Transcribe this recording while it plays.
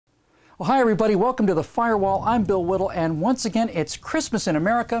Well, hi everybody, welcome to the Firewall. I'm Bill Whittle, and once again, it's Christmas in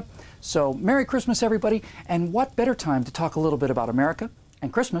America. So Merry Christmas, everybody, and what better time to talk a little bit about America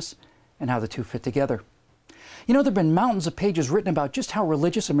and Christmas and how the two fit together. You know, there have been mountains of pages written about just how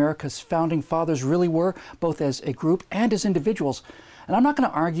religious America's founding fathers really were, both as a group and as individuals. And I'm not going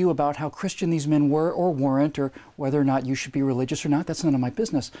to argue about how Christian these men were or weren't, or whether or not you should be religious or not. That's none of my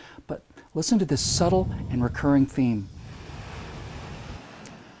business. But listen to this subtle and recurring theme.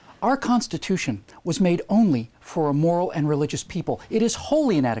 Our Constitution was made only for a moral and religious people. It is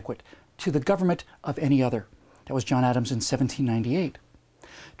wholly inadequate to the government of any other. That was John Adams in 1798.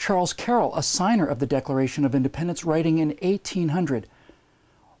 Charles Carroll, a signer of the Declaration of Independence, writing in 1800,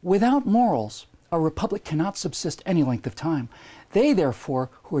 "Without morals, a republic cannot subsist any length of time. They,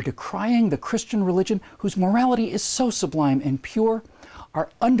 therefore, who are decrying the Christian religion, whose morality is so sublime and pure, are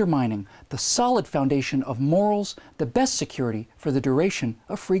undermining the solid foundation of morals, the best security for the duration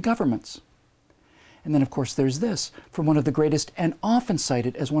of free governments." And then, of course, there's this from one of the greatest and often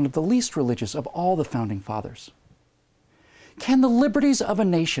cited as one of the least religious of all the founding fathers. "Can the liberties of a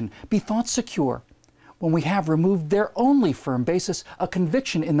nation be thought secure when we have removed their only firm basis, a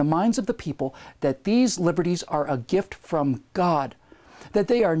conviction in the minds of the people that these liberties are a gift from God, that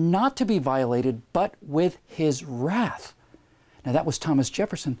they are not to be violated but with His wrath?" Now, that was Thomas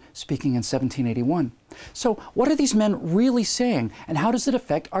Jefferson speaking in 1781. So what are these men really saying, and how does it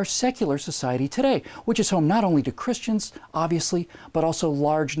affect our secular society today, which is home not only to Christians, obviously, but also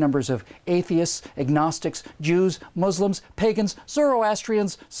large numbers of atheists, agnostics, Jews, Muslims, pagans,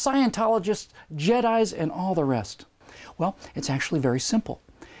 Zoroastrians, Scientologists, Jedis, and all the rest? Well, it's actually very simple.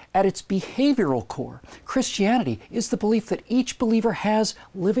 At its behavioral core, Christianity is the belief that each believer has,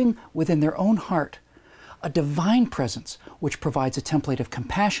 living within their own heart, a divine presence which provides a template of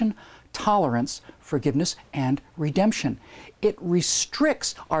compassion, tolerance, forgiveness, and redemption. It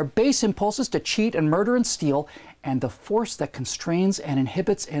restricts our base impulses to cheat and murder and steal, and the force that constrains and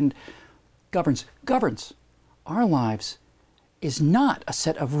inhibits and governs our lives is not a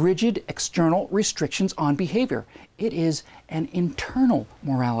set of rigid external restrictions on behavior. It is an internal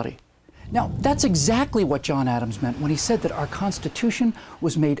morality. Now, that's exactly what John Adams meant when he said that our Constitution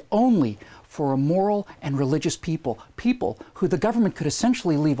was made only for a moral and religious people who the government could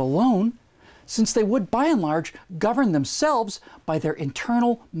essentially leave alone, since they would, by and large, govern themselves by their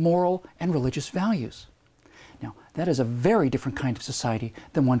internal moral and religious values. Now, that is a very different kind of society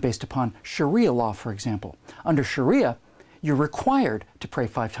than one based upon Sharia law, for example. Under Sharia, you're required to pray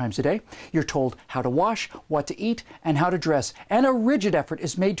 5 times a day. You're told how to wash, what to eat, and how to dress. And a rigid effort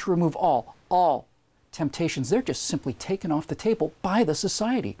is made to remove all temptations. They're just simply taken off the table by the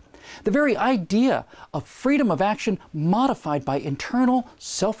society. The very idea of freedom of action modified by internal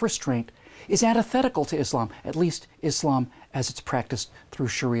self-restraint is antithetical to Islam, at least Islam as it's practiced through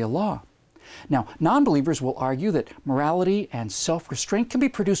Sharia law. Now, non-believers will argue that morality and self-restraint can be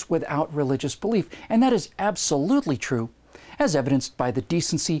produced without religious belief, and that is absolutely true, as evidenced by the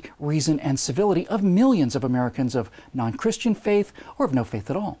decency, reason, and civility of millions of Americans of non-Christian faith or of no faith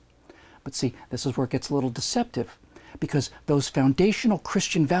at all. But see, this is where it gets a little deceptive, because those foundational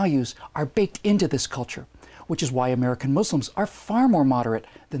Christian values are baked into this culture, which is why American Muslims are far more moderate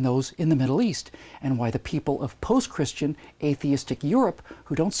than those in the Middle East, and why the people of post-Christian, atheistic Europe,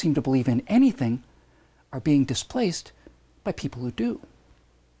 who don't seem to believe in anything, are being displaced by people who do.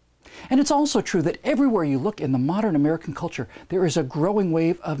 And it's also true that everywhere you look in the modern American culture, there is a growing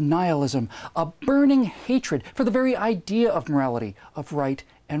wave of nihilism, a burning hatred for the very idea of morality, of right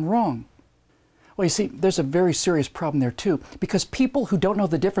and wrong. Well, you see, there's a very serious problem there too, because people who don't know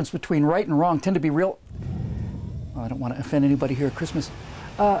the difference between right and wrong tend to be well, I don't want to offend anybody here at Christmas.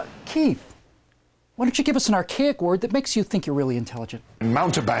 Keith, why don't you give us an archaic word that makes you think you're really intelligent?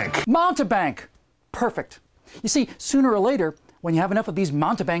 Mountebank. Mountebank. Perfect. You see, sooner or later, when you have enough of these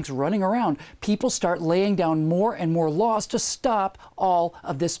mountebanks running around, people start laying down more and more laws to stop all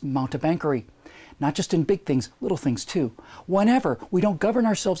of this mountebankery. Not just in big things, little things too. Whenever we don't govern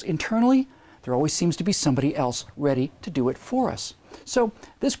ourselves internally, there always seems to be somebody else ready to do it for us. So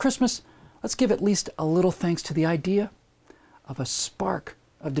this Christmas, let's give at least a little thanks to the idea of a spark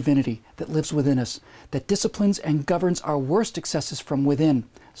of divinity that lives within us, that disciplines and governs our worst excesses from within,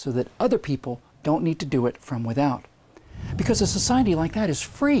 so that other people don't need to do it from without. Because a society like that is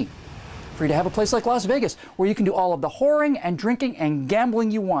free. Free to have a place like Las Vegas, where you can do all of the whoring and drinking and gambling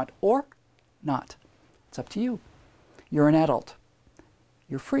you want, or not. It's up to you. You're an adult.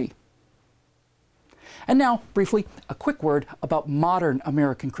 You're free. And now, briefly, a quick word about modern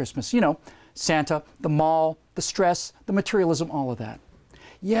American Christmas. You know, Santa, the mall, the stress, the materialism, all of that.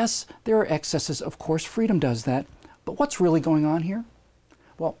 Yes, there are excesses. Of course, freedom does that. But what's really going on here?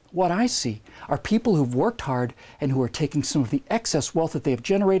 Well, what I see are people who've worked hard and who are taking some of the excess wealth that they have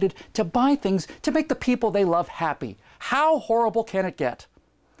generated to buy things to make the people they love happy. How horrible can it get?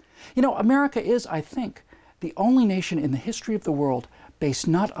 You know, America is, I think, the only nation in the history of the world based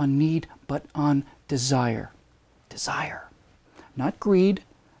not on need, but on desire. Desire. Not greed,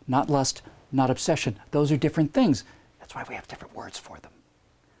 not lust, not obsession. Those are different things. That's why we have different words for them.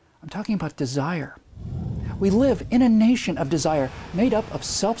 I'm talking about desire. We live in a nation of desire made up of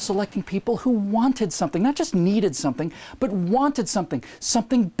self-selecting people who wanted something, not just needed something, but wanted something,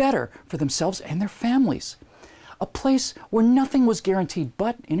 something better for themselves and their families. A place where nothing was guaranteed,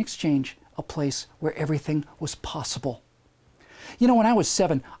 but in exchange, a place where everything was possible. You know, when I was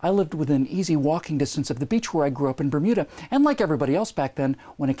 7, I lived within easy walking distance of the beach where I grew up in Bermuda. And like everybody else back then,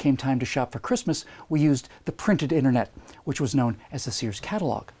 when it came time to shop for Christmas, we used the printed internet, which was known as the Sears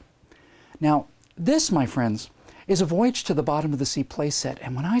catalog. Now, this, my friends, is a Voyage to the Bottom of the Sea playset.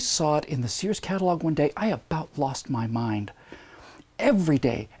 And when I saw it in the Sears catalog one day, I about lost my mind. Every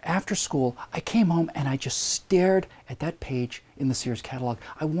day after school, I came home and I just stared at that page in the Sears catalog.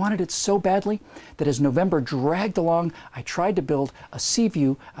 I wanted it so badly that as November dragged along, I tried to build a sea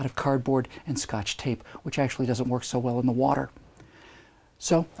view out of cardboard and Scotch tape, which actually doesn't work so well in the water.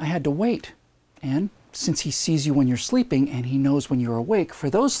 So I had to wait. And since he sees you when you're sleeping and he knows when you're awake, for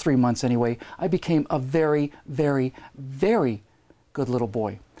those 3 months anyway, I became a very, very, very good little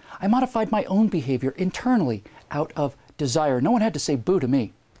boy. I modified my own behavior internally out of desire. No one had to say boo to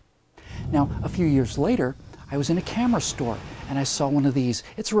me. Now, a few years later, I was in a camera store and I saw one of these.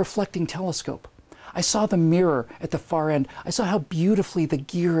 It's a reflecting telescope. I saw the mirror at the far end. I saw how beautifully the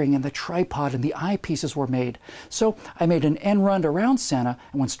gearing and the tripod and the eyepieces were made. So I made an end run around Santa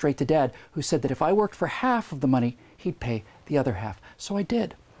and went straight to Dad, who said that if I worked for half of the money, he'd pay the other half. So I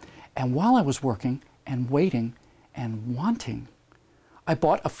did. And while I was working and waiting and wanting, I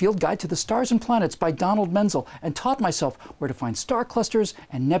bought A Field Guide to the Stars and Planets by Donald Menzel and taught myself where to find star clusters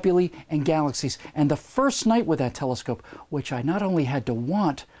and nebulae and galaxies. And the first night with that telescope, which I not only had to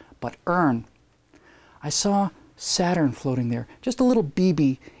want, but earn, I saw Saturn floating there, just a little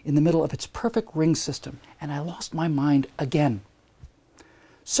BB in the middle of its perfect ring system, and I lost my mind again.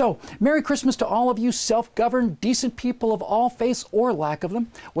 So, Merry Christmas to all of you self-governed, decent people of all faiths or lack of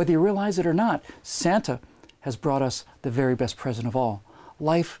them. Whether you realize it or not, Santa has brought us the very best present of all.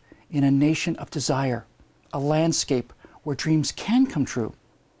 Life in a nation of desire, a landscape where dreams can come true,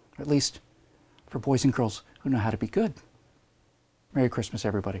 at least for boys and girls who know how to be good. Merry Christmas,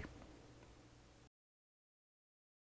 everybody.